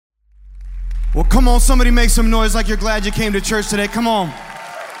Well, come on, somebody make some noise like you're glad you came to church today. Come on.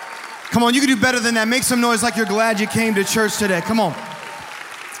 Come on, you can do better than that. Make some noise like you're glad you came to church today. Come on.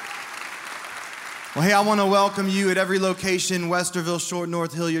 Well, hey, I want to welcome you at every location, Westerville, Short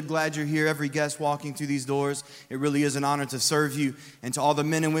North, Hilliard. Glad you're here. Every guest walking through these doors. It really is an honor to serve you. And to all the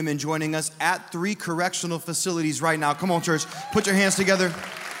men and women joining us at 3 correctional facilities right now. Come on, church. Put your hands together.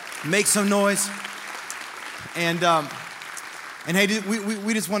 Make some noise. And hey,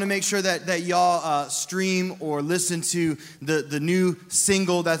 we just want to make sure that y'all stream or listen to the new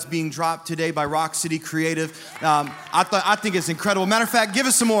single that's being dropped today by Rock City Creative. I think it's incredible. Matter of fact, give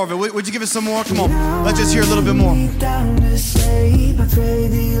us some more of it. Would you give us some more? Come on, let's just hear a little bit more.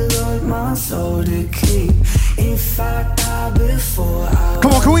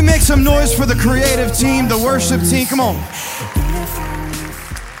 Come on, can we make some noise for the creative team, the worship team? Come on.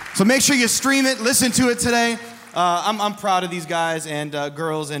 So make sure you stream it, listen to it today. I'm proud of these guys and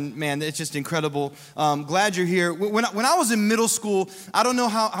girls, and man, it's just incredible. Glad you're here. When I was in middle school, I don't know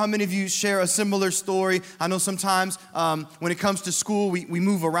how many of you share a similar story. I know sometimes when it comes to school, we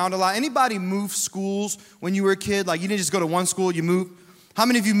move around a lot. Anybody move schools when you were a kid? Like you didn't just go to one school, you moved? How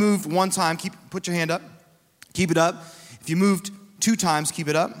many of you moved one time? Put your hand up. Keep it up. If you moved 2 times, keep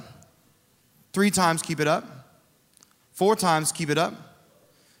it up. 3 times, keep it up. 4 times, keep it up.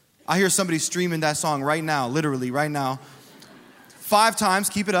 I hear somebody streaming that song right now, literally right now. 5 times,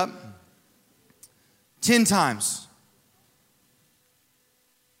 keep it up. 10 times.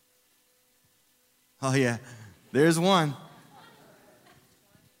 Oh yeah, there's one.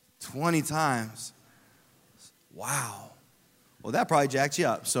 20 times. Wow. Well, that probably jacked you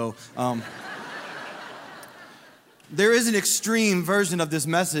up. So there is an extreme version of this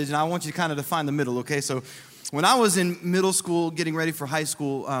message, and I want you to kind of find the middle, okay? So when I was in middle school, getting ready for high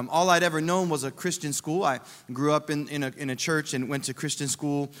school, all I'd ever known was a Christian school. I grew up in a church and went to Christian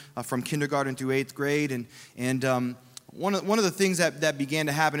school from kindergarten through 8th grade. And one of the things that began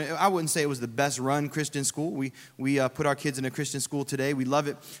to happen, I wouldn't say it was the best run Christian school. We put our kids in a Christian school today. We love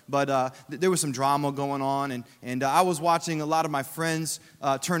it. But there was some drama going on. And I was watching a lot of my friends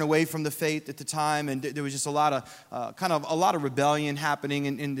turn away from the faith at the time. And there was just a lot of rebellion happening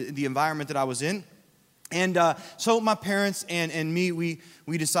in the environment that I was in. And so my parents and me, we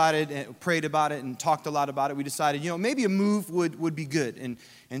decided and prayed about it and talked a lot about it. We decided, maybe a move would be good.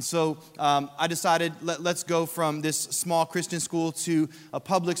 And so I decided, let's go from this small Christian school to a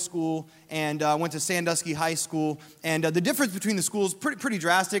public school, and went to Sandusky High School. And the difference between the schools, pretty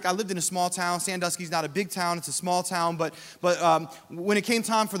drastic. I lived in a small town. Sandusky's not a big town. It's a small town. But when it came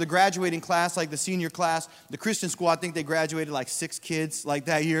time for the graduating class, like the senior class, the Christian school, I think they graduated like 6 kids like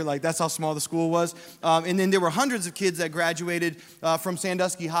that year. Like that's how small the school was. And then there were hundreds of kids that graduated from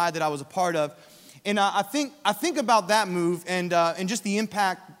Sandusky High that I was a part of. And I think about that move and just the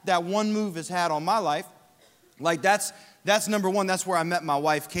impact that one move has had on my life. Like that's number one. That's where I met my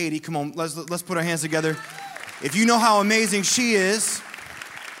wife, Katie. Come on, let's put our hands together. If you know how amazing she is.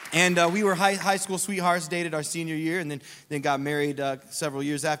 And we were high school sweethearts, dated our senior year, and then got married several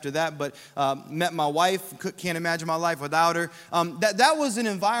years after that. But met my wife, can't imagine my life without her. That was an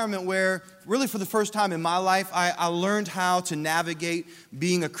environment where, really for the first time in my life, I learned how to navigate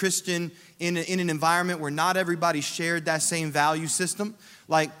being a Christian in an environment where not everybody shared that same value system.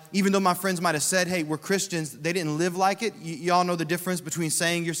 Like, even though my friends might have said, hey, we're Christians, they didn't live like it. Y'all know the difference between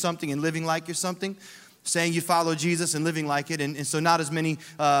saying you're something and living like you're something. Saying you follow Jesus and living like it, and so not as many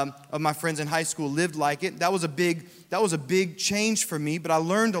of my friends in high school lived like it. That was a big change for me, but I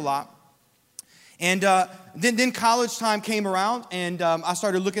learned a lot. And then college time came around, and I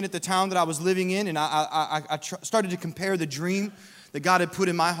started looking at the town that I was living in, and I started to compare the dream that God had put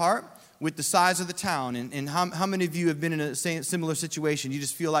in my heart with the size of the town. And how many of you have been in a similar situation? You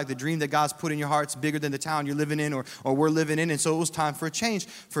just feel like the dream that God's put in your heart's bigger than the town you're living in or we're living in. And so it was time for a change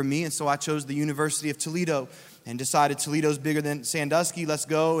for me. And so I chose the University of Toledo and decided Toledo's bigger than Sandusky. Let's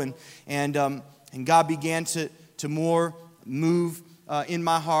go. And God began to more move in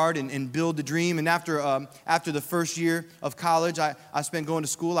my heart and build the dream. And after the first year of college, I spent going to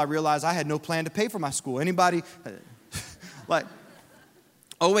school. I realized I had no plan to pay for my school. Anybody like...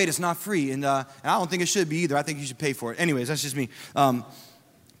 Oh, wait, it's not free, and I don't think it should be either. I think you should pay for it. Anyways, that's just me.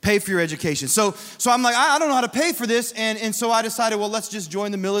 Pay for your education. So I'm like, I don't know how to pay for this, and so I decided, well, let's just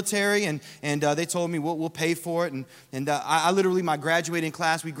join the military, and they told me we'll pay for it, and I literally, my graduating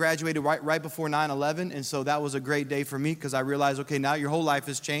class, we graduated right before 9/11, and so that was a great day for me because I realized, okay, now your whole life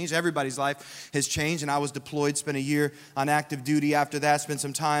has changed. Everybody's life has changed, and I was deployed, spent a year on active duty after that, spent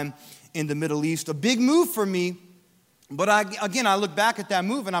some time in the Middle East. A big move for me. But I look back at that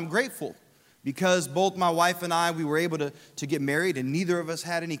move and I'm grateful because both my wife and I, we were able to get married, and neither of us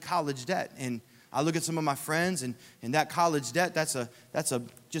had any college debt. And I look at some of my friends, and that college debt, that's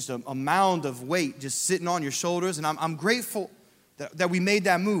just a mound of weight just sitting on your shoulders. And I'm grateful that we made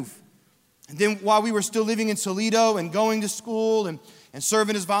that move. And then while we were still living in Toledo and going to school and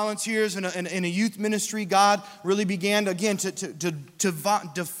serving as volunteers in a youth ministry, God really began again to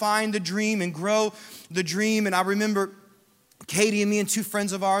define the dream and grow the dream. And I remember Katie and me and two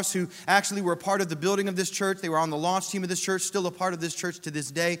friends of ours who actually were a part of the building of this church. They were on the launch team of this church, still a part of this church to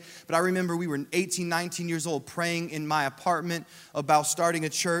this day. But I remember we were 18, 19 years old praying in my apartment about starting a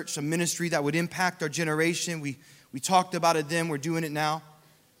church, a ministry that would impact our generation. We talked about it then. We're doing it now.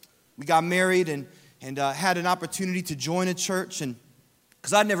 We got married and had an opportunity to join a church, and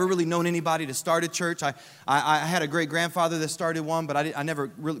because I'd never really known anybody to start a church. I had a great-grandfather that started one, but I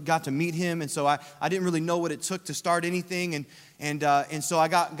never really got to meet him, and so I didn't really know what it took to start anything. And so I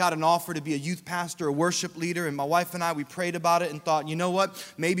got an offer to be a youth pastor, a worship leader, and my wife and I, we prayed about it and thought, you know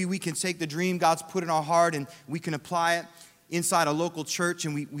what? Maybe we can take the dream God's put in our heart and we can apply it inside a local church,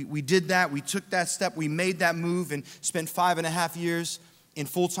 and we did that. We took that step. We made that move and spent 5.5 years in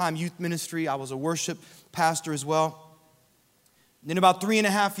full-time youth ministry. I was a worship pastor as well. Then about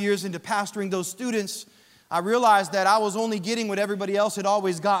 3.5 years into pastoring those students, I realized that I was only getting what everybody else had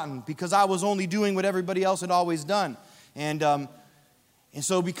always gotten because I was only doing what everybody else had always done. And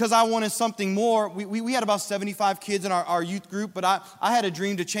so because I wanted something more, we had about 75 kids in our youth group, but I had a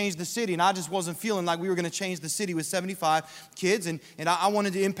dream to change the city, and I just wasn't feeling like we were going to change the city with 75 kids, and I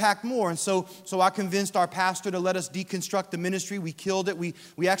wanted to impact more. And so I convinced our pastor to let us deconstruct the ministry. We killed it.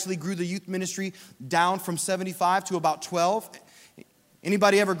 We actually grew the youth ministry down from 75 to about 12.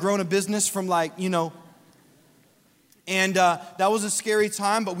 Anybody ever grown a business from And that was a scary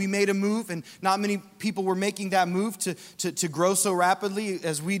time, but we made a move, and not many people were making that move to grow so rapidly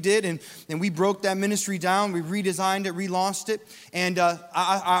as we did, and we broke that ministry down. We redesigned it, relaunched it, and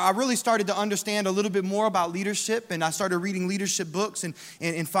I really started to understand a little bit more about leadership, and I started reading leadership books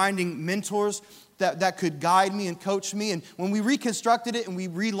and finding mentors that could guide me and coach me. And when we reconstructed it and we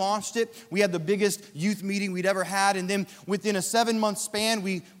relaunched it, we had the biggest youth meeting we'd ever had. And then within a 7-month span,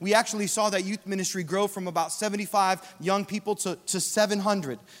 we actually saw that youth ministry grow from about 75 young people to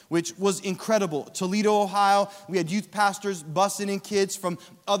 700, which was incredible. Toledo, Ohio, we had youth pastors busing in kids from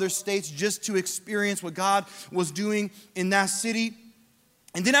other states just to experience what God was doing in that city.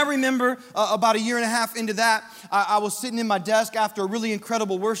 And then I remember about 1.5 years into that, I was sitting in my desk after a really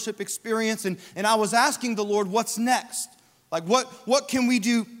incredible worship experience, and I was asking the Lord, what's next? Like, what can we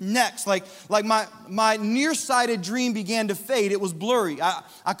do next? Like my nearsighted dream began to fade. It was blurry.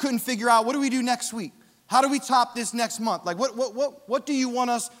 I couldn't figure out, what do we do next week? How do we top this next month? Like, what do you want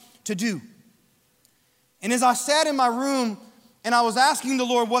us to do? And as I sat in my room and I was asking the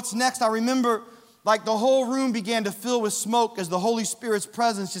Lord, what's next, I remember like the whole room began to fill with smoke as the Holy Spirit's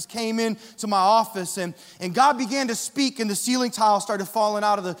presence just came into my office. And God began to speak, and the ceiling tiles started falling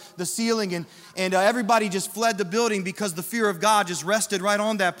out of the ceiling. And everybody just fled the building because the fear of God just rested right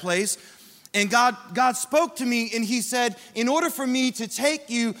on that place. And God spoke to me, and he said, in order for me to take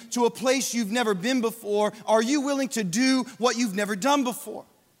you to a place you've never been before, are you willing to do what you've never done before?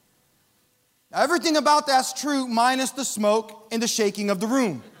 Now, everything about that's true minus the smoke and the shaking of the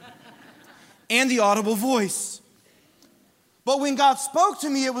room and the audible voice. But when God spoke to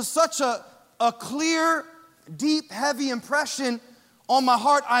me, it was such a clear, deep, heavy impression on my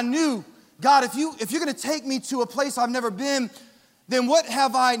heart. I knew, God, if you're going to take me to a place I've never been, then what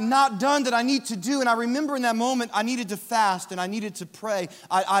have I not done that I need to do? And I remember in that moment, I needed to fast and I needed to pray.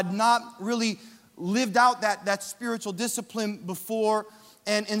 I'd not really lived out that spiritual discipline before.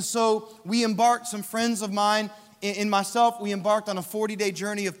 And so we embarked, some friends of mine, in myself, we embarked on a 40-day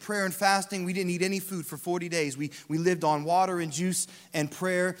journey of prayer and fasting. We didn't eat any food for 40 days. We lived on water and juice and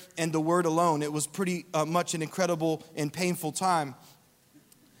prayer and the word alone. It was pretty much an incredible and painful time.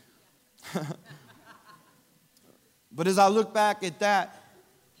 But as I look back at that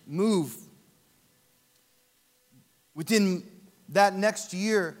move, within that next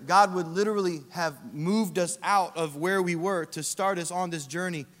year, God would literally have moved us out of where we were to start us on this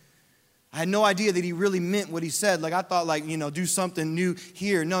journey. I had no idea that he really meant what he said. Like, I thought, do something new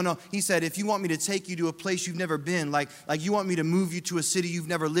here. No. He said, if you want me to take you to a place you've never been, like you want me to move you to a city you've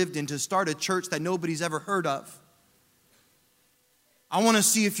never lived in, to start a church that nobody's ever heard of, I want to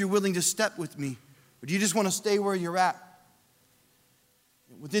see if you're willing to step with me, or do you just want to stay where you're at?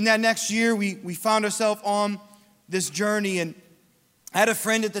 Within that next year, we found ourselves on this journey, and I had a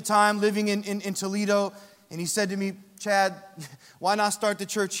friend at the time living in Toledo, and he said to me, Chad, why not start the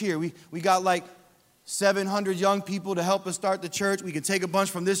church here? We got like 700 young people to help us start the church. We could take a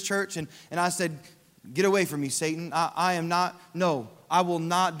bunch from this church. And I said, get away from me, Satan. I will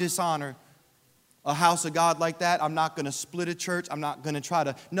not dishonor a house of God like that. I'm not going to split a church. I'm not going to try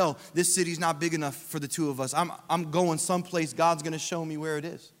to. No, this city's not big enough for the two of us. I'm going someplace. God's going to show me where it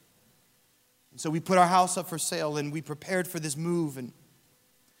is. And so we put our house up for sale and we prepared for this move. And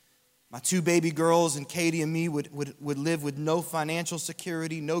my two baby girls and Katie and me would live with no financial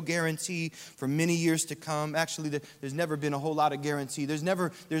security, no guarantee for many years to come. Actually, there's never been a whole lot of guarantee. There's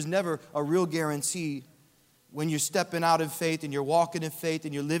never a real guarantee when you're stepping out in faith and you're walking in faith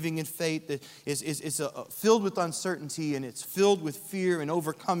and you're living in faith. It's filled with uncertainty and it's filled with fear and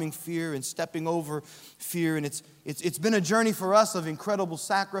overcoming fear and stepping over fear. And it's been a journey for us of incredible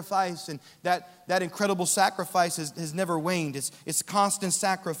sacrifice, and that incredible sacrifice has never waned. It's constant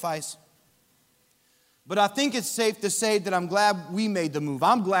sacrifice. But I think it's safe to say that I'm glad we made the move.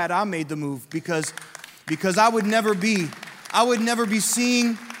 I'm glad I made the move because I would never be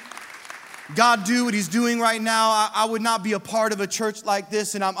seeing God do what He's doing right now. I would not be a part of a church like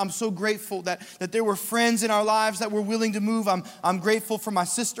this, and I'm so grateful that there were friends in our lives that were willing to move. I'm grateful for my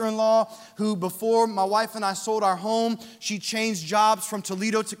sister-in-law who, before my wife and I sold our home, she changed jobs from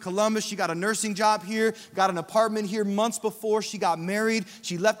Toledo to Columbus. She got a nursing job here, got an apartment here months before she got married.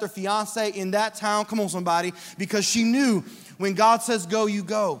 She left her fiance in that town, come on somebody, because she knew when God says go, you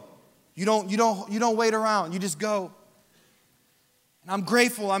go. You don't wait around, you just go. And I'm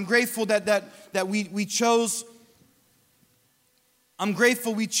grateful that we chose. I'm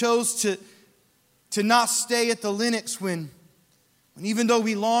grateful we chose to not stay at the Lenox when even though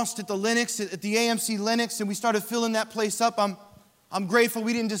we launched at the Lenox, at the AMC Lenox, and we started filling that place up, I'm grateful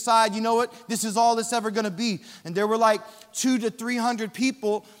we didn't decide, you know what, this is all it's ever going to be. And there were like 200 to 300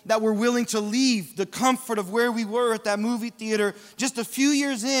 people that were willing to leave the comfort of where we were at that movie theater just a few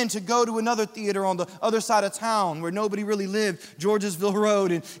years in to go to another theater on the other side of town where nobody really lived, Georgesville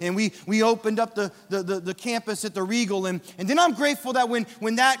Road. And we opened up the campus at the Regal. And then I'm grateful that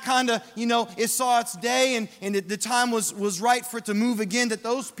when that kind of, it saw its day and the time was right for it to move again, that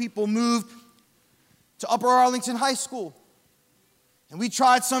those people moved to Upper Arlington High School. And we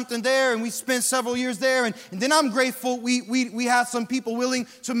tried something there, and we spent several years there. And then I'm grateful we had some people willing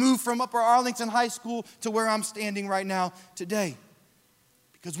to move from Upper Arlington High School to where I'm standing right now today.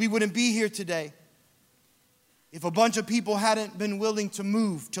 Because we wouldn't be here today if a bunch of people hadn't been willing to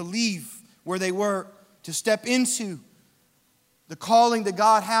move, to leave where they were, to step into the calling that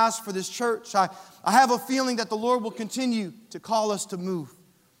God has for this church. I have a feeling that the Lord will continue to call us to move.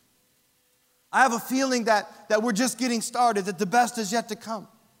 I have a feeling that we're just getting started, that the best is yet to come.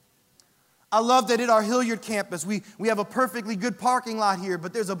 I love that at our Hilliard campus, we have a perfectly good parking lot here,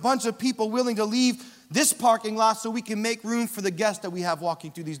 but there's a bunch of people willing to leave this parking lot so we can make room for the guests that we have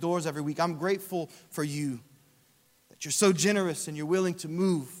walking through these doors every week. I'm grateful for you, that you're so generous and you're willing to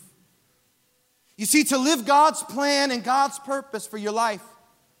move. You see, to live God's plan and God's purpose for your life,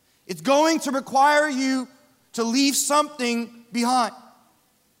 it's going to require you to leave something behind.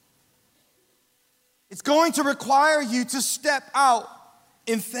 It's going to require you to step out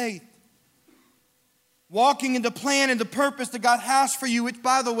in faith. Walking in the plan and the purpose that God has for you, which,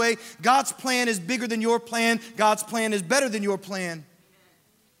 by the way, God's plan is bigger than your plan. God's plan is better than your plan.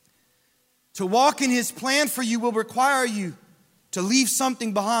 To walk in His plan for you will require you to leave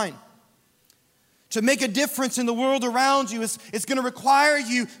something behind. To make a difference in the world around you, it's going to require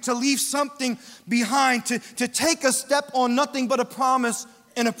you to leave something behind, to take a step on nothing but a promise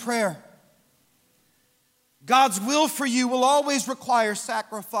and a prayer. God's will for you will always require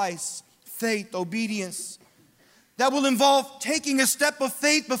sacrifice, faith, obedience. That will involve taking a step of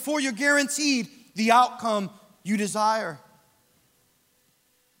faith before you're guaranteed the outcome you desire.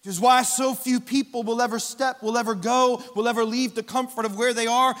 Which is why so few people will ever go, will ever leave the comfort of where they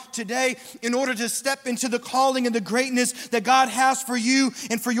are today in order to step into the calling and the greatness that God has for you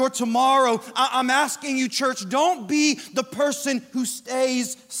and for your tomorrow. I'm asking you, church, don't be the person who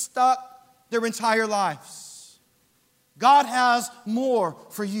stays stuck their entire lives. God has more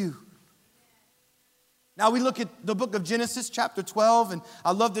for you. Now we look at the book of Genesis chapter 12, and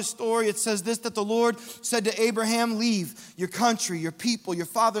I love this story. It says this, that the Lord said to Abraham, leave your country, your people, your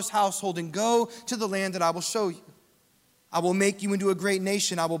father's household, and go to the land that I will show you. I will make you into a great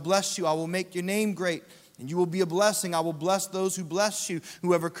nation. I will bless you. I will make your name great, and you will be a blessing. I will bless those who bless you.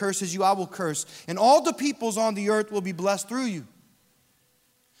 Whoever curses you, I will curse. And all the peoples on the earth will be blessed through you.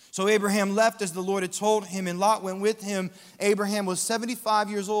 So Abraham left as the Lord had told him, and Lot went with him. Abraham was 75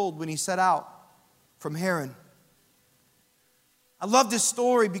 years old when he set out from Haran. I love this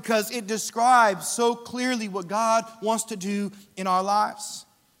story because it describes so clearly what God wants to do in our lives.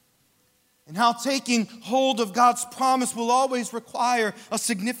 and how taking hold of God's promise will always require a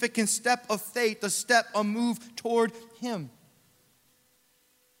significant step of faith, a move toward Him.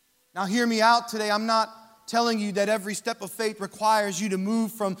 Now hear me out today. I'm not telling you that every step of faith requires you to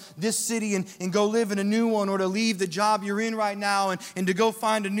move from this city and go live in a new one, or to leave the job you're in right now and to go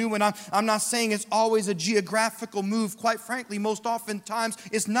find a new one. I'm not saying it's always a geographical move. Quite frankly, most oftentimes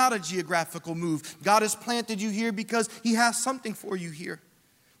it's not a geographical move. God has planted you here because He has something for you here.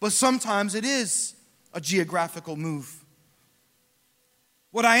 But sometimes it is a geographical move.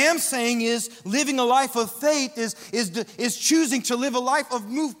 What I am saying is living a life of faith is choosing to live a life of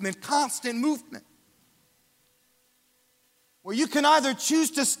movement, constant movement, where you can either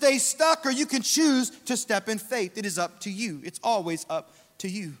choose to stay stuck or you can choose to step in faith. It is up to you. It's always up to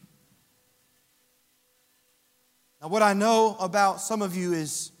you. Now, what I know about some of you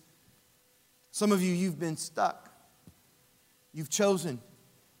is, you've been stuck. You've chosen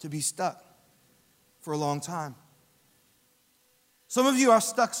to be stuck for a long time. Some of you are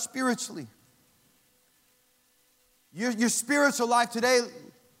stuck spiritually. Your spiritual life today,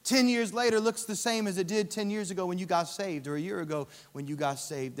 10 years later, looks the same as it did 10 years ago when you got saved, or a year ago when you got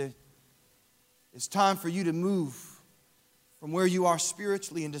saved. It's time for you to move from where you are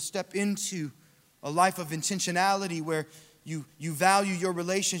spiritually and to step into a life of intentionality where you value your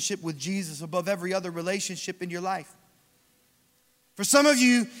relationship with Jesus above every other relationship in your life. For some of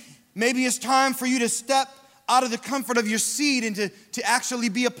you, maybe it's time for you to step out of the comfort of your seat and to actually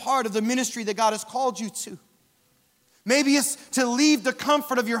be a part of the ministry that God has called you to. Maybe it's to leave the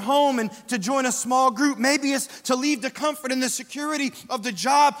comfort of your home and to join a small group. Maybe it's to leave the comfort and the security of the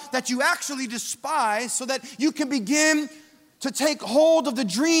job that you actually despise so that you can begin to take hold of the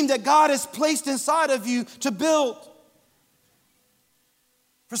dream that God has placed inside of you to build.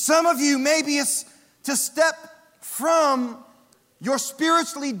 For some of you, maybe it's to step from your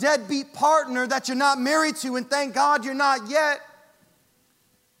spiritually deadbeat partner that you're not married to, and thank God you're not yet,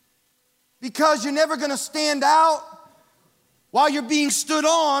 because you're never going to stand out while you're being stood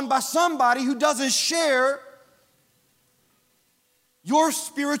on by somebody who doesn't share your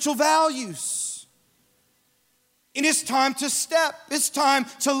spiritual values. And it's time to step. It's time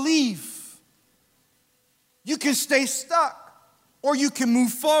to leave. You can stay stuck or you can move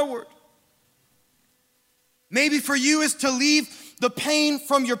forward. Maybe for you is to leave the pain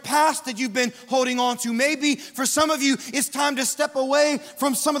from your past that you've been holding on to. Maybe for some of you, it's time to step away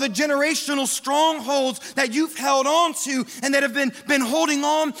from some of the generational strongholds that you've held on to and that have been holding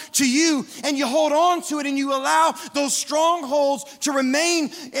on to you. And you hold on to it and you allow those strongholds to remain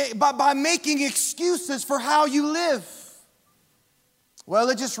by making excuses for how you live. Well,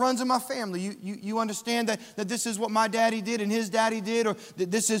 it just runs in my family. You understand that this is what my daddy did and his daddy did, or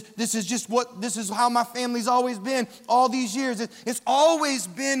this is how my family's always been all these years. It's always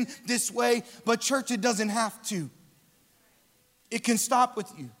been this way, but church, it doesn't have to. It can stop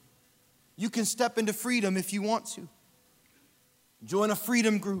with you. You can step into freedom if you want to. Join a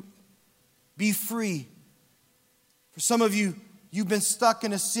freedom group. Be free. For some of you, you've been stuck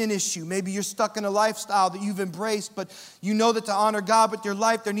in a sin issue. Maybe you're stuck in a lifestyle that you've embraced, but you know that to honor God with your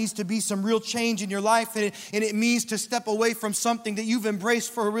life, there needs to be some real change in your life, and it means to step away from something that you've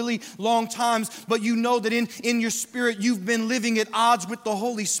embraced for a really long time, but you know that in your spirit, you've been living at odds with the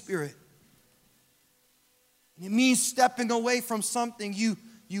Holy Spirit. And it means stepping away from something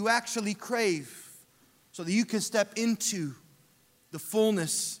you actually crave so that you can step into the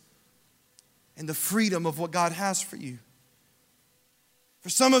fullness and the freedom of what God has for you. For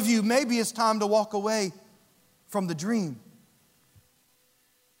some of you, maybe it's time to walk away from the dream.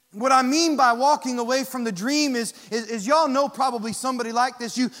 What I mean by walking away from the dream is y'all know probably somebody like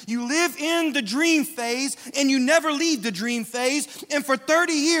this. You live in the dream phase and you never leave the dream phase. And for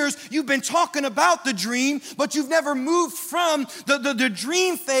 30 years, you've been talking about the dream, but you've never moved from the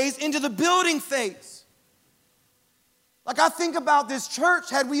dream phase into the building phase. Like, I think about this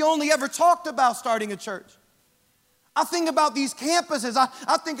church, had we only ever talked about starting a church. I think about these campuses.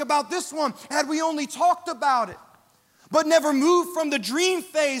 I think about this one, had we only talked about it, but never moved from the dream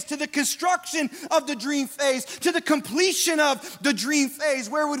phase to the construction of the dream phase, to the completion of the dream phase.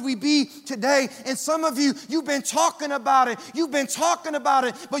 Where would we be today? And some of you, you've been talking about it. You've been talking about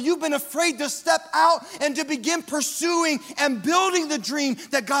it, but you've been afraid to step out and to begin pursuing and building the dream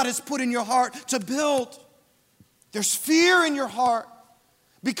that God has put in your heart to build. There's fear in your heart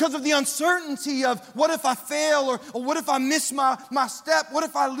because of the uncertainty of what if I fail, or what if I miss my step? What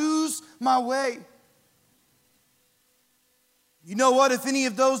if I lose my way? You know what? If any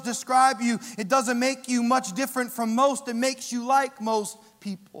of those describe you, it doesn't make you much different from most. It makes you like most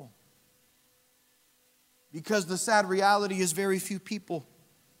people. Because the sad reality is very few people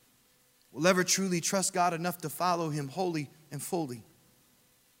will ever truly trust God enough to follow him wholly and fully.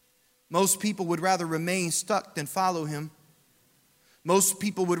 Most people would rather remain stuck than follow him. Most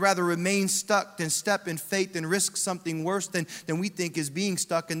people would rather remain stuck than step in faith and risk something worse than we think is being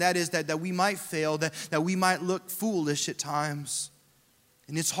stuck, and that is that we might fail, that we might look foolish at times.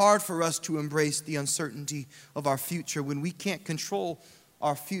 And it's hard for us to embrace the uncertainty of our future when we can't control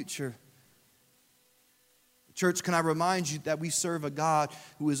our future. Church, can I remind you that we serve a God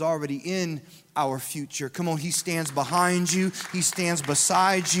who is already in our future? Come on, he stands behind you. He stands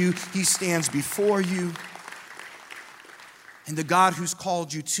beside you. He stands before you. And the God who's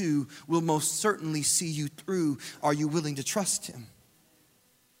called you to will most certainly see you through. Are you willing to trust him?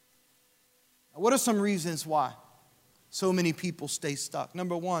 What are some reasons why so many people stay stuck?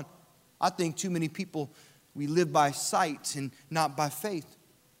 Number one, I think too many people, we live by sight and not by faith.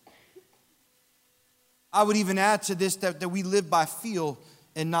 I would even add to this that we live by feel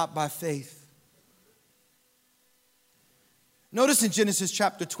and not by faith. Notice in Genesis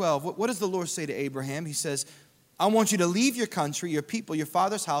chapter 12, what does the Lord say to Abraham? He says, I want you to leave your country, your people, your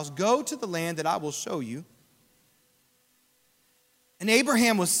father's house, go to the land that I will show you. And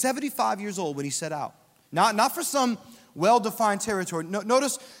Abraham was 75 years old when he set out. Not for some well-defined territory.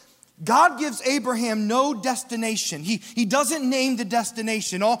 Notice, God gives Abraham no destination. He doesn't name the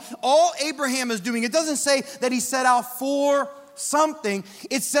destination. All Abraham is doing, it doesn't say that he set out for something.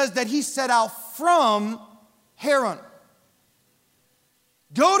 It says that he set out from Haran.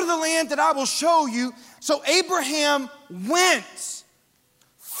 Go to the land that I will show you. So Abraham went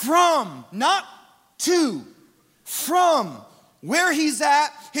from, not to, from where he's at,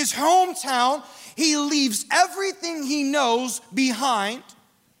 his hometown. He leaves everything he knows behind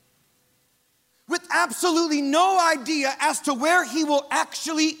with absolutely no idea as to where he will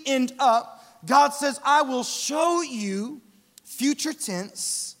actually end up. God says, I will show you, future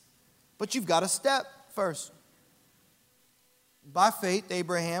tense, but you've got to step first. By faith,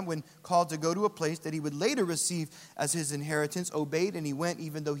 Abraham, when called to go to a place that he would later receive as his inheritance, obeyed, and he went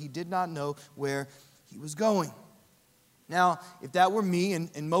even though he did not know where he was going. Now, if that were me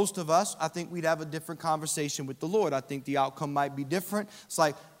and most of us, I think we'd have a different conversation with the Lord. I think the outcome might be different. It's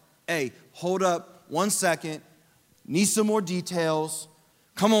like, hey, hold up 1 second. Need some more details.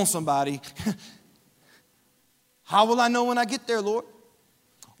 Come on, somebody. How will I know when I get there, Lord?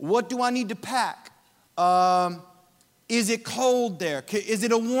 What do I need to pack? Is it cold there? Is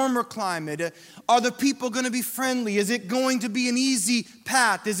it a warmer climate? Are the people going to be friendly? Is it going to be an easy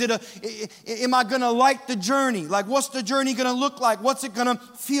path? Am I going to like the journey? Like, what's the journey going to look like? What's it going to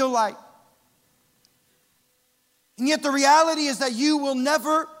feel like? And yet the reality is that you will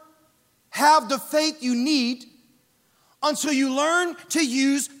never have the faith you need until you learn to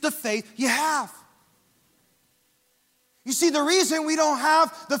use the faith you have. You see, the reason we don't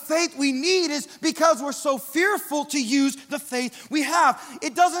have the faith we need is because we're so fearful to use the faith we have.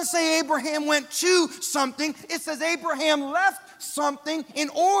 It doesn't say Abraham went to something. It says Abraham left something in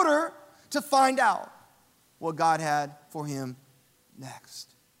order to find out what God had for him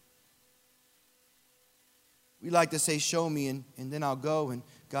next. We like to say, show me, and then I'll go. And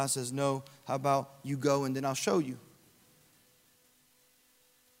God says, no, how about you go and then I'll show you.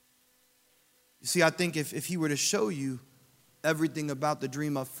 You see, I think if he were to show you everything about the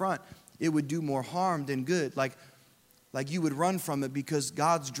dream up front, it would do more harm than good. Like you would run from it, because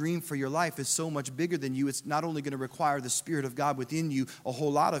God's dream for your life is so much bigger than you. It's not only going to require the Spirit of God within you, a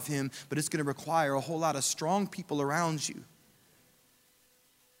whole lot of him, but it's going to require a whole lot of strong people around you.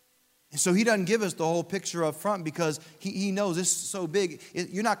 And so he doesn't give us the whole picture up front, because he knows this is so big.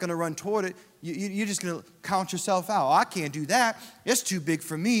 You're not going to run toward it. You're just going to count yourself out. Oh, I can't do that. It's too big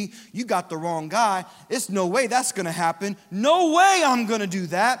for me. You got the wrong guy. It's no way that's going to happen. No way I'm going to do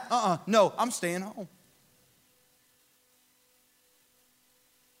that. No, I'm staying home.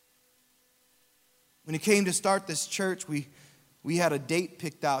 When it came to start this church, we had a date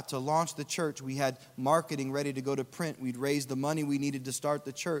picked out to launch the church. We had marketing ready to go to print. We'd raised the money we needed to start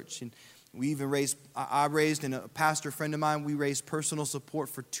the church. And we even I raised, and a pastor friend of mine, we raised personal support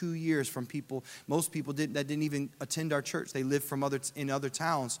for 2 years from people. Most people that didn't even attend our church. They lived in other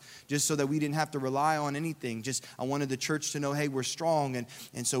towns, just so that we didn't have to rely on anything. I wanted the church to know, hey, we're strong.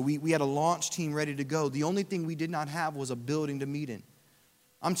 And so we had a launch team ready to go. The only thing we did not have was a building to meet in.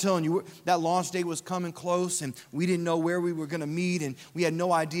 I'm telling you, that launch day was coming close, and we didn't know where we were going to meet, and we had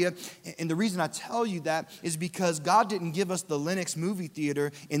no idea. And the reason I tell you that is because God didn't give us the Lenox movie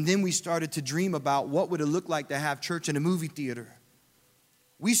theater, and then we started to dream about what would it look like to have church in a movie theater.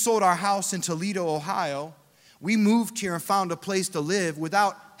 We sold our house in Toledo, Ohio. We moved here and found a place to live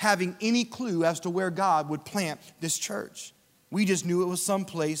without having any clue as to where God would plant this church. We just knew it was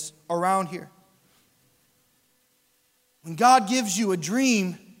someplace around here. When God gives you a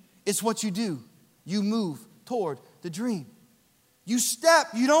dream, it's what you do. You move toward the dream. You step,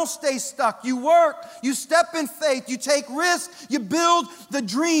 you don't stay stuck. You work, you step in faith, you take risks, you build the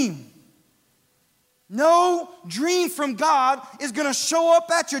dream. No dream from God is going to show up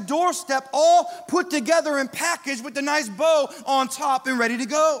at your doorstep all put together and packaged with a nice bow on top and ready to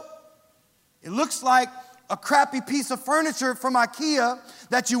go. It looks like a crappy piece of furniture from IKEA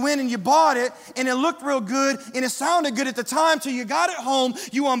that you went and you bought it, and it looked real good and it sounded good at the time till you got it home,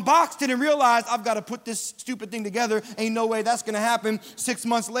 you unboxed it and realized, I've got to put this stupid thing together. Ain't no way that's going to happen. 6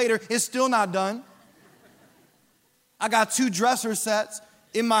 months later, it's still not done. I got 2 dresser sets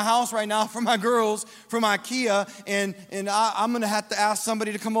in my house right now for my girls from IKEA, and I'm going to have to ask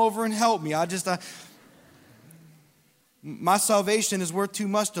somebody to come over and help me. My salvation is worth too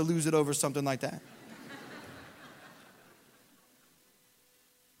much to lose it over something like that.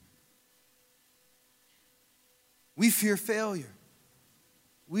 We fear failure.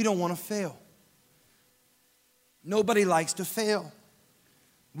 We don't want to fail. Nobody likes to fail.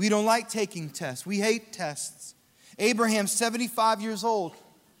 We don't like taking tests. We hate tests. Abraham's 75 years old.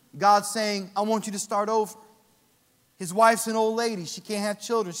 God's saying, I want you to start over. His wife's an old lady. She can't have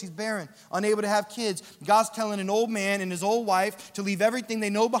children. She's barren, unable to have kids. God's telling an old man and his old wife to leave everything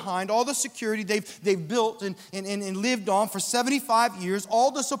they know behind, all the security they've built and lived on for 75 years, all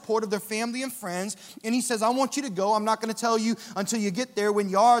the support of their family and friends. And he says, I want you to go. I'm not going to tell you until you get there when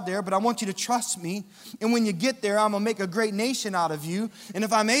you are there, but I want you to trust me. And when you get there, I'm going to make a great nation out of you. And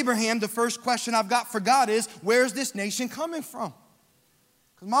if I'm Abraham, the first question I've got for God is, where's this nation coming from?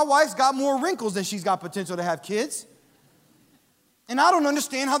 Because my wife's got more wrinkles than she's got potential to have kids. And I don't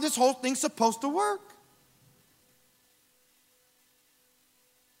understand how this whole thing's supposed to work.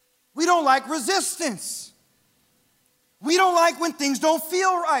 We don't like resistance. We don't like when things don't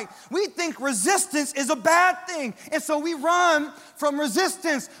feel right. We think resistance is a bad thing. And so we run from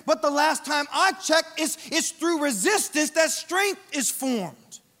resistance. But the last time I checked, it's through resistance that strength is formed.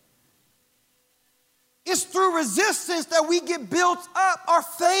 It's through resistance that we get built up. Our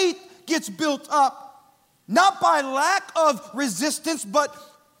faith gets built up. Not by lack of resistance, but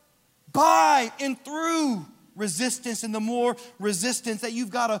by and through resistance. And the more resistance that you've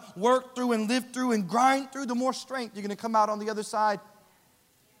got to work through and live through and grind through, the more strength you're going to come out on the other side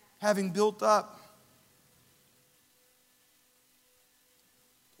having built up.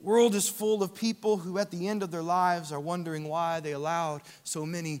 The world is full of people who at the end of their lives are wondering why they allowed so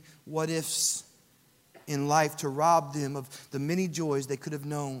many what-ifs in life to rob them of the many joys they could have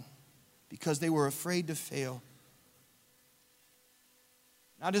known, because they were afraid to fail.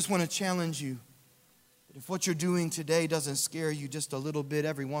 I just want to challenge you that if what you're doing today doesn't scare you just a little bit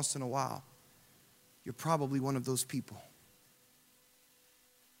every once in a while, you're probably one of those people.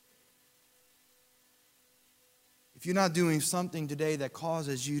 If you're not doing something today that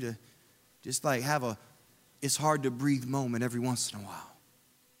causes you to just like have it's hard to breathe moment every once in a while,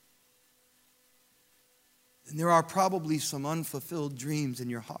 then there are probably some unfulfilled dreams in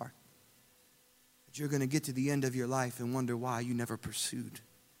your heart. You're going to get to the end of your life and wonder why you never pursued.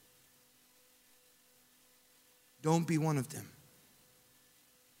 Don't be one of them.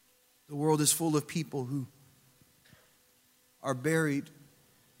 The world is full of people who are buried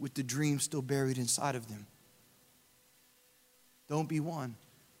with the dream still buried inside of them. Don't be one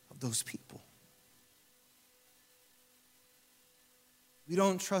of those people. We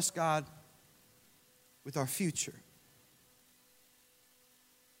don't trust God with our future.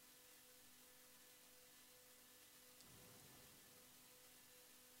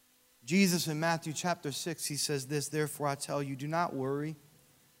 Jesus in Matthew chapter 6, he says this, therefore I tell you, do not worry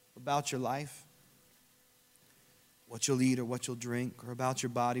about your life, what you'll eat or what you'll drink, or about your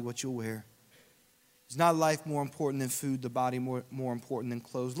body, what you'll wear. Is not life more important than food, the body more important than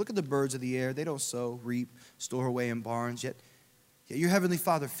clothes? Look at the birds of the air. They don't sow, reap, store away in barns, yet your heavenly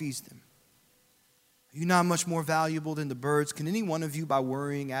Father feeds them. Are you not much more valuable than the birds? Can any one of you, by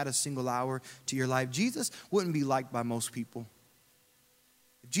worrying, add a single hour to your life? Jesus wouldn't be liked by most people.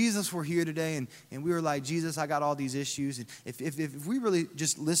 If Jesus were here today and we were like, Jesus, I got all these issues. And if we really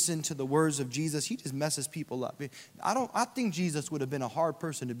just listen to the words of Jesus, he just messes people up. I think Jesus would have been a hard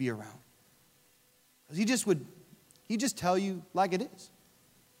person to be around. Because he'd just tell you like it is.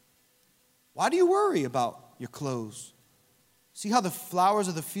 Why do you worry about your clothes? See how the flowers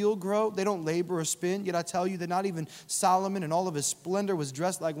of the field grow? They don't labor or spin. Yet I tell you that not even Solomon in all of his splendor was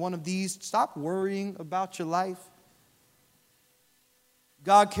dressed like one of these. Stop worrying about your life.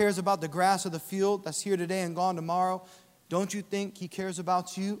 God cares about the grass of the field that's here today and gone tomorrow. Don't you think he cares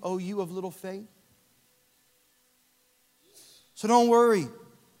about you, oh you of little faith? So don't worry,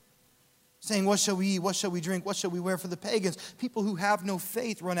 saying, what shall we eat? What shall we drink? What shall we wear? For the pagans, people who have no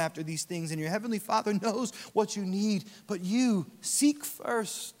faith run after these things, and your heavenly Father knows what you need. But you seek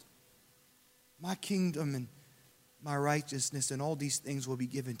first my kingdom and my righteousness, and all these things will be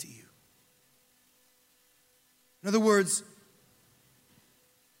given to you. In other words,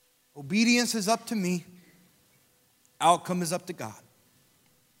 obedience is up to me. Outcome is up to God.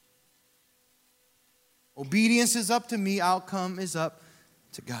 Obedience is up to me. Outcome is up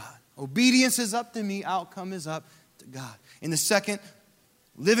to God. Obedience is up to me. Outcome is up to God. And the second,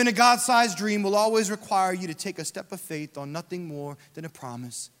 living a God-sized dream will always require you to take a step of faith on nothing more than a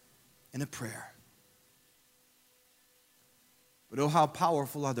promise and a prayer. But oh, how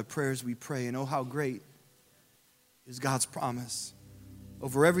powerful are the prayers we pray, and oh, how great is God's promise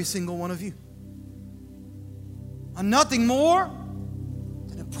over every single one of you. On nothing more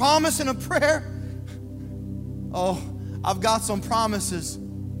than a promise and a prayer. Oh, I've got some promises.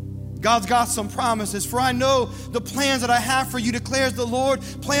 God's got some promises. For I know the plans that I have for you, declares the Lord,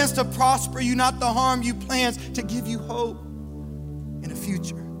 plans to prosper you, not to harm you, plans to give you hope in a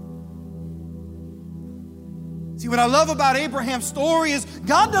future. See, what I love about Abraham's story is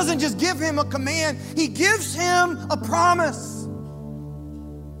God doesn't just give him a command, he gives him a promise.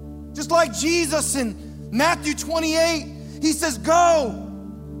 Just like Jesus in Matthew 28, he says, go,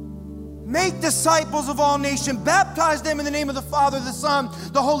 make disciples of all nations, baptize them in the name of the Father, the Son,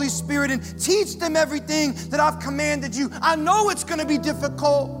 the Holy Spirit, and teach them everything that I've commanded you. I know it's going to be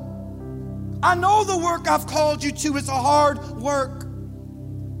difficult. I know the work I've called you to is a hard work.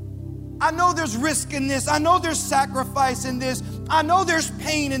 I know there's risk in this. I know there's sacrifice in this. I know there's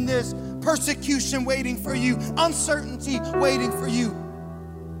pain in this. Persecution waiting for you. Uncertainty waiting for you.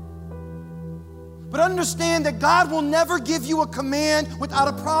 But understand that God will never give you a command without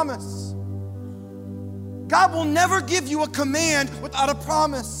a promise. God will never give you a command without a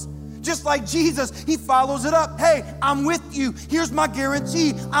promise. Just like Jesus, he follows it up. Hey, I'm with you. Here's my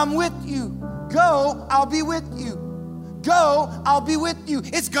guarantee. I'm with you. Go, I'll be with you. Go, I'll be with you.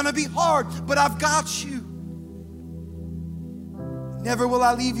 It's going to be hard, but I've got you. Never will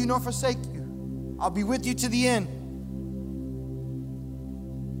I leave you nor forsake you. I'll be with you to the end.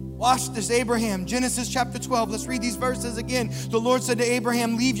 Watch this, Abraham, Genesis chapter 12. Let's read these verses again. The Lord said to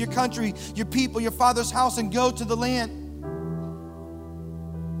Abraham, leave your country, your people, your father's house, and go to the land.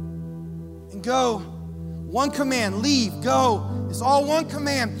 And go. One command, leave, go. It's all one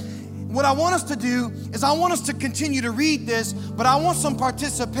command. What I want us to do is I want us to continue to read this, but I want some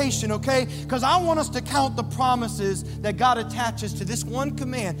participation, okay? Because I want us to count the promises that God attaches to this one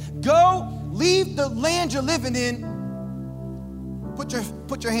command. Go, leave the land you're living in.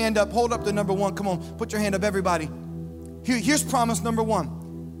 Put your hand up. Hold up the number one. Come on, put your hand up, everybody. Here's promise number one.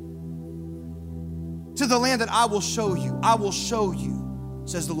 To the land that I will show you. I will show you,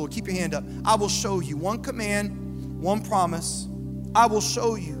 says the Lord. Keep your hand up. I will show you. One command, one promise. I will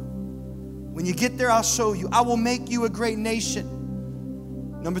show you. When you get there, I'll show you. I will make you a great nation.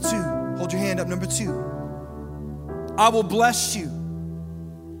 Number two, hold your hand up. Number two, I will bless you.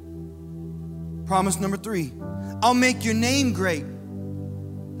 Promise number three, I'll make your name great.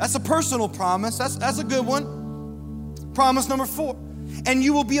 That's a personal promise. That's a good one. Promise number four, and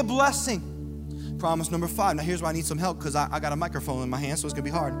you will be a blessing. Promise number five. Now here's where I need some help because I got a microphone in my hand, so it's going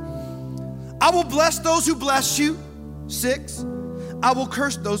to be hard. I will bless those who bless you. 6, I will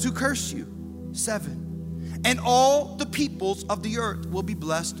curse those who curse you. 7, and all the peoples of the earth will be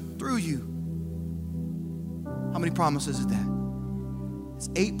blessed through you. How many promises is that? It's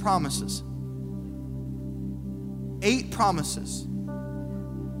 8 promises. 8 promises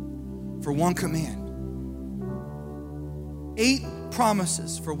for one command. 8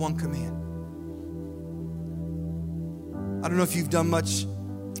 promises for one command. I don't know if you've done much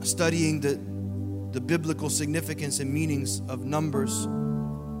studying the biblical significance and meanings of numbers.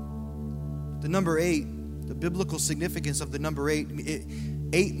 The number 8, the biblical significance of the number 8,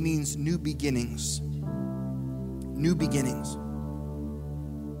 8 means new beginnings. New beginnings.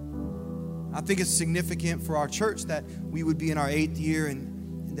 I think it's significant for our church that we would be in our 8th year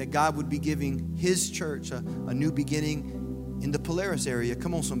and that God would be giving his church a new beginning in the Polaris area.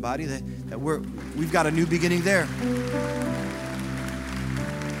 Come on, somebody, that we've got a new beginning there.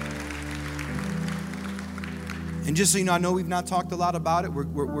 And just so you know, I know we've not talked a lot about it.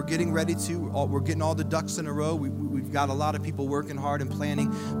 We're getting ready to. We're getting all the ducks in a row. We've got a lot of people working hard and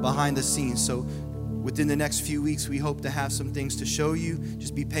planning behind the scenes. So within the next few weeks, we hope to have some things to show you.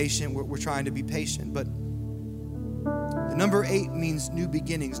 Just be patient. We're trying to be patient. But the number 8 means new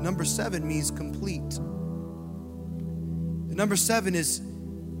beginnings. Number 7 means complete. The number 7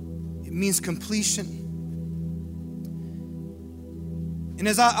 means completion. And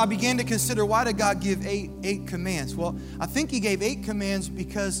as I began to consider, why did God give eight commands? Well, I think he gave 8 commands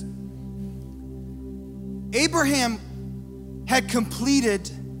because Abraham had completed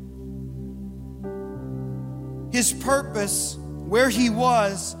his purpose where he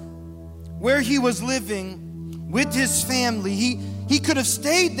was living with his family. He could have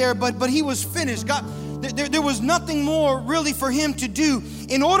stayed there, but he was finished. There was nothing more really for him to do.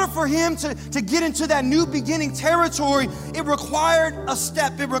 In order for him to get into that new beginning territory, it required a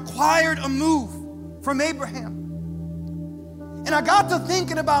step. It required a move from Abraham. And I got to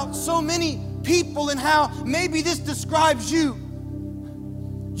thinking about so many people and how maybe this describes you.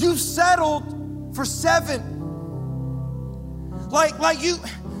 You've settled for 7. Like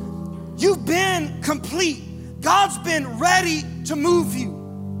you've been complete. God's been ready to move you.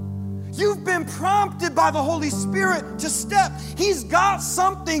 You've been prompted by the Holy Spirit to step. He's got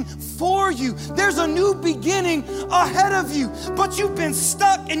something for you. There's a new beginning ahead of you, but you've been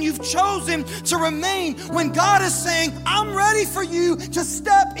stuck and you've chosen to remain when God is saying, I'm ready for you to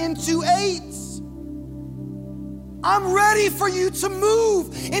step into 8. I'm ready for you to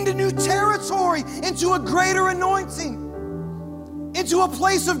move into new territory, into a greater anointing, into a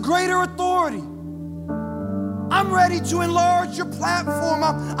place of greater authority. I'm ready to enlarge your platform.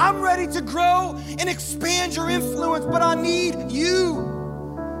 I'm ready to grow and expand your influence, but I need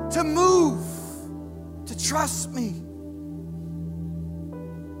you to move, to trust me.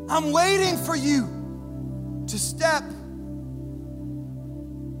 I'm waiting for you to step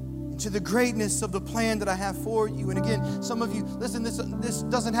into the greatness of the plan that I have for you. And again, some of you, listen, this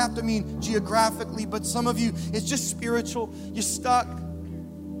doesn't have to mean geographically, but some of you, it's just spiritual. You're stuck.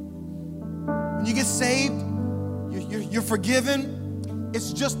 When you get saved, you're forgiven.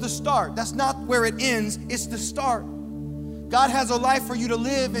 It's just the start. That's not where it ends. It's the start. God has a life for you to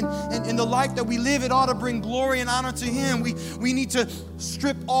live, and in the life that we live, it ought to bring glory and honor to Him. We need to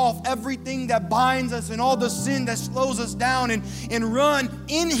strip off everything that binds us and all the sin that slows us down and run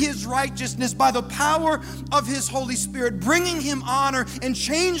in His righteousness by the power of His Holy Spirit, bringing Him honor and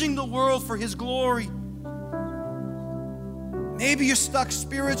changing the world for His glory. Maybe you're stuck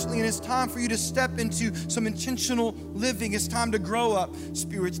spiritually and it's time for you to step into some intentional living. It's time to grow up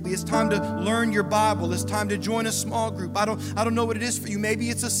spiritually. It's time to learn your Bible. It's time to join a small group. I don't know what it is for you. Maybe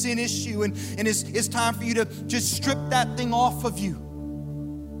it's a sin issue and it's time for you to just strip that thing off of you.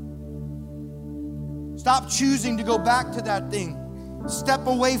 Stop choosing to go back to that thing. Step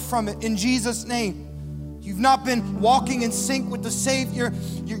away from it in Jesus' name. You've not been walking in sync with the Savior.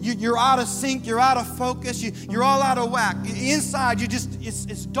 You're out of sync. You're out of focus. You're all out of whack. Inside,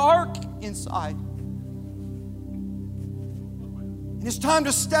 it's dark inside. And it's time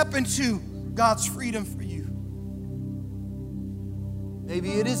to step into God's freedom for you.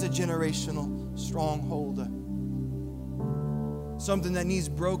 Maybe it is a generational stronghold. Something that needs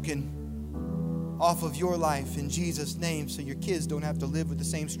broken off of your life in Jesus' name, so your kids don't have to live with the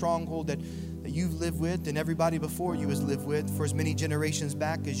same stronghold that you've lived with and everybody before you has lived with for as many generations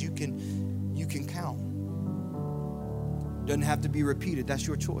back as you can count. Doesn't have to be repeated. That's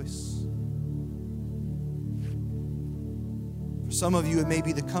your choice. For some of you, it may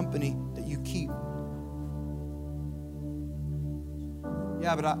be the company that you keep.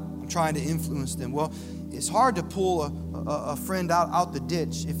 Yeah, but I'm trying to influence them. Well, it's hard to pull a friend out the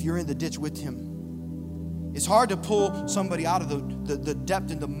ditch if you're in the ditch with him. It's hard to pull somebody out of the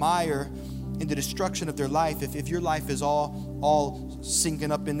depth and the mire and the destruction of their life if your life is all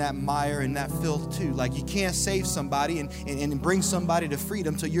sinking up in that mire and that filth too. Like, you can't save somebody and bring somebody to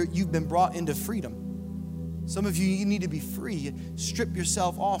freedom till you've been brought into freedom. Some of you need to be free. Strip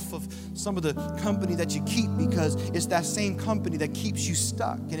yourself off of some of the company that you keep, because it's that same company that keeps you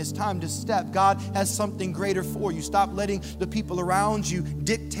stuck. And it's time to step. God has something greater for you. Stop letting the people around you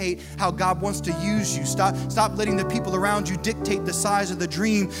dictate how God wants to use you. Stop letting the people around you dictate the size of the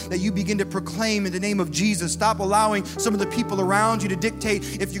dream that you begin to proclaim in the name of Jesus. Stop allowing some of the people around you to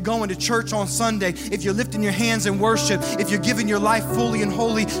dictate if you're going to church on Sunday, if you're lifting your hands in worship, if you're giving your life fully and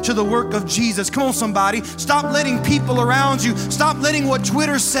wholly to the work of Jesus. Come on, somebody. Stop letting people around you, stop letting what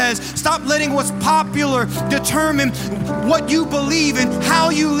Twitter says, stop letting what's popular determine what you believe and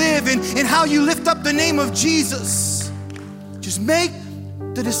how you live and how you lift up the name of Jesus. Just make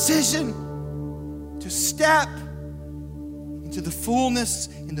the decision to step into the fullness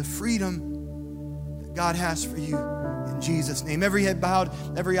and the freedom that God has for you in Jesus' name. Every head bowed,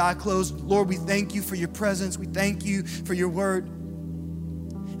 every eye closed. Lord, we thank you for your presence. We thank you for your word.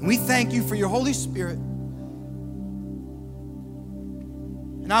 And we thank you for your Holy Spirit.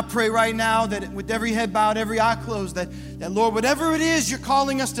 And I pray right now that with every head bowed, every eye closed, that Lord, whatever it is you're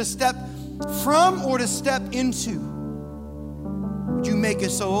calling us to step from or to step into, Would you make it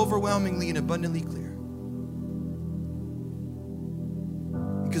so overwhelmingly and abundantly clear?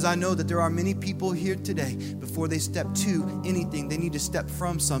 Because I know that there are many people here today, before they step to anything, they need to step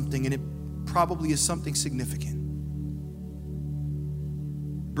from something, and it probably is something significant.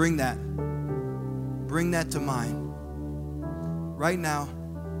 Bring that to mind right now,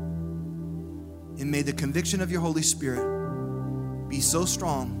 and may the conviction of your Holy Spirit be so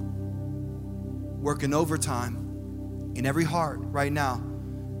strong, working overtime in every heart right now,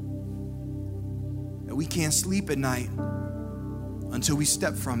 that we can't sleep at night until we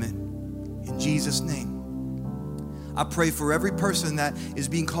step from it. In Jesus' name. I pray for every person that is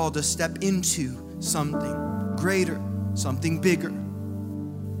being called to step into something greater, something bigger.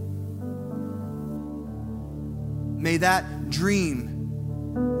 May that dream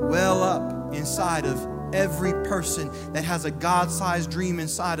well up inside of every person that has a God-sized dream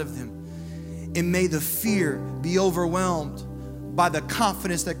inside of them. And may the fear be overwhelmed by the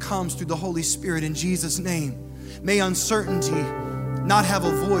confidence that comes through the Holy Spirit in Jesus' name. May uncertainty not have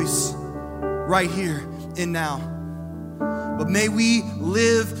a voice right here and now. But may we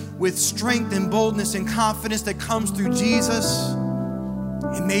live with strength and boldness and confidence that comes through Jesus.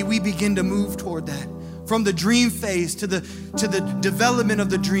 And may we begin to move toward that. From the dream phase to the development of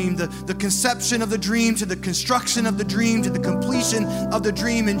the dream, the conception of the dream, to the construction of the dream, to the completion of the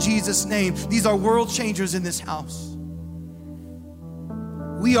dream in Jesus' name. These are world changers in this house.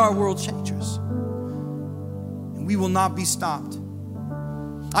 We are world changers. And we will not be stopped.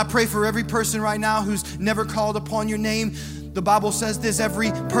 I pray for every person right now who's never called upon your name. The Bible says this: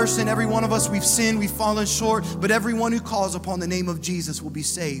 every person, every one of us, we've sinned, we've fallen short, but everyone who calls upon the name of Jesus will be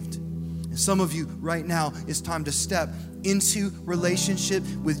saved. And some of you right now, it's time to step into relationship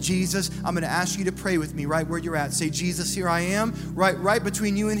with Jesus. I'm going to ask you to pray with me right where you're at. Say, Jesus, here I am, right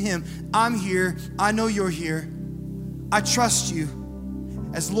between you and him. I'm here. I know you're here. I trust you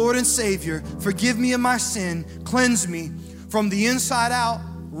as Lord and Savior. Forgive me of my sin. Cleanse me from the inside out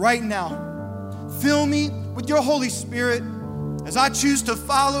right now. Fill me with your Holy Spirit as I choose to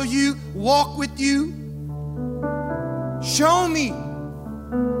follow you, walk with you. Show me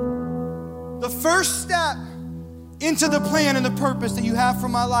the first step into the plan and the purpose that you have for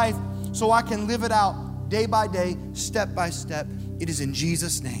my life, so I can live it out day by day, step by step. It is in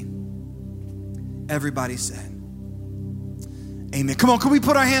Jesus' name. Everybody said, amen. Come on, can we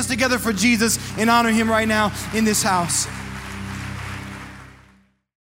put our hands together for Jesus and honor him right now in this house?